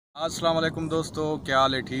अस्सलाम वालेकुम दोस्तों, क्या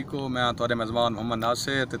हाल है? ठीक हो? मैं थोड़े मेज़बान मोहम्मद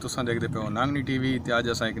नासिर ते तुसां देखदे पे हो नांगनी टीवी। ते अज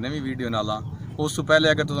असां एक नवी वीडियो नाल उस तो पहले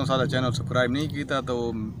अगर तुसां साडा चैनल सबसक्राइब नहीं किया तो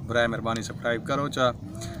बराए मेहरबानी सबसक्राइब करो।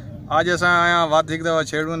 अज असां आया वध एक दफ़ा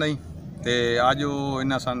छेड़ू नहीं तो अज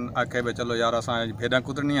इन्ना सन आखे भाई चलो यार असां भेडां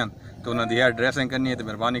कुतरनियां तो उन्होंने हेयर ड्रेसिंग करनी है तो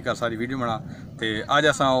मेहरबानी कर सारी वीडियो बना। तो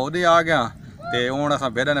अज असां ओदे आ गया तो हूँ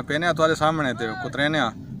असां भेडां ने पेने थोड़े सामने तो कुतरने।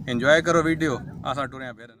 इंजॉय करो वीडियो। असां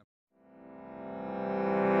टुरे भेडां।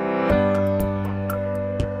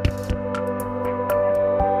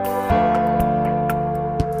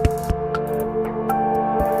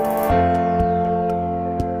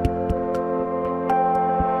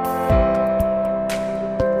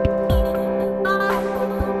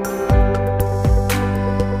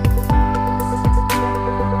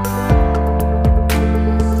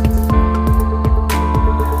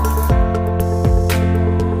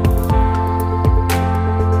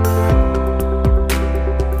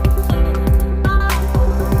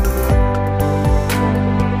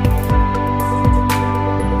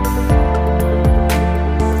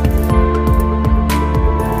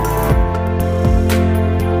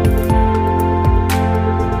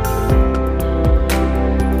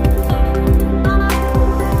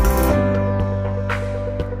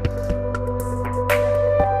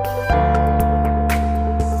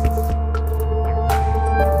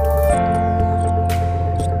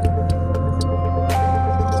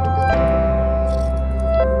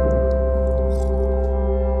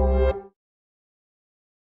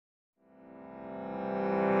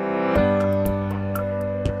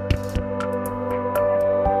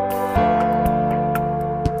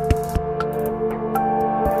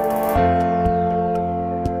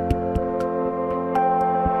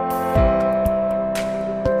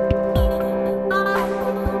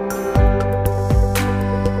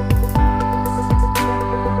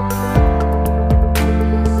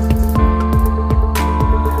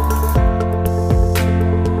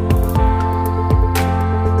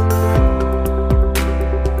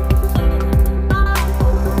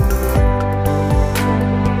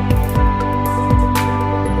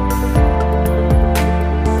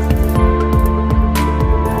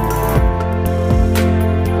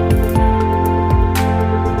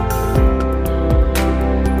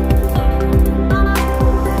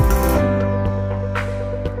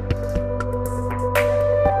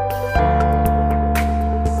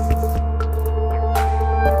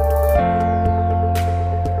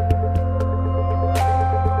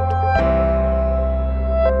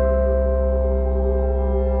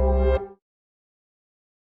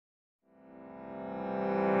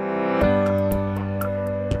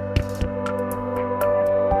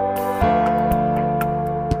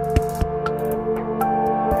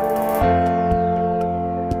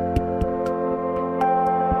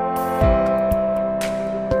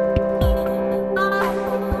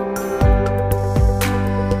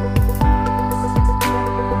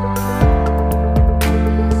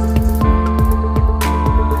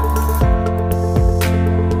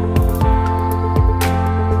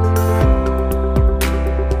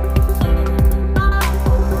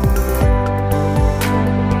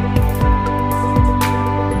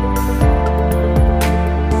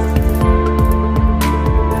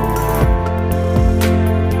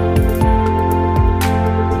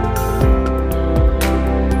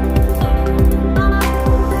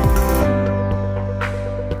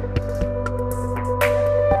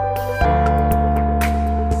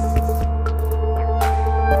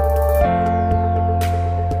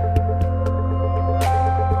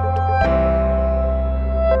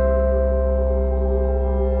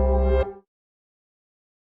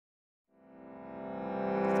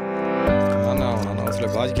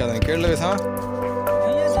 बाज क्या केड़ लगे सा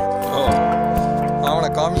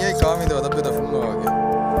काम यही काम ही तो दबे तो